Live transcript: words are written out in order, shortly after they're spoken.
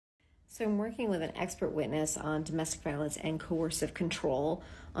So I'm working with an expert witness on domestic violence and coercive control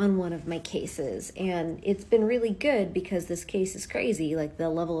on one of my cases. And it's been really good because this case is crazy. Like, the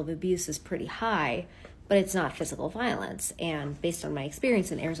level of abuse is pretty high, but it's not physical violence. And based on my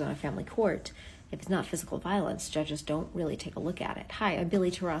experience in Arizona Family Court, if it's not physical violence, judges don't really take a look at it. Hi, I'm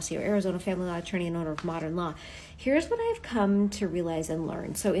Billy Tarasio, Arizona family law attorney and owner of Modern Law. Here's what I've come to realize and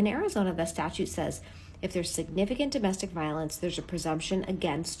learn. So in Arizona, the statute says if there's significant domestic violence, there's a presumption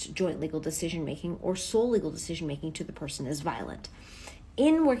against joint legal decision-making or sole legal decision-making to the person is violent.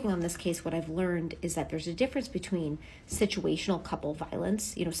 In working on this case, what I've learned is that there's a difference between situational couple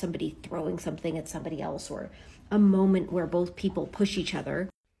violence, somebody throwing something at somebody else, or a moment where both people push each other.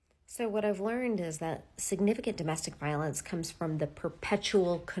 So what I've learned is that significant domestic violence comes from the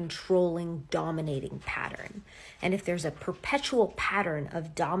perpetual controlling, dominating pattern. And if there's a perpetual pattern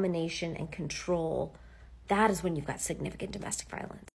of domination and control, that is when you've got significant domestic violence.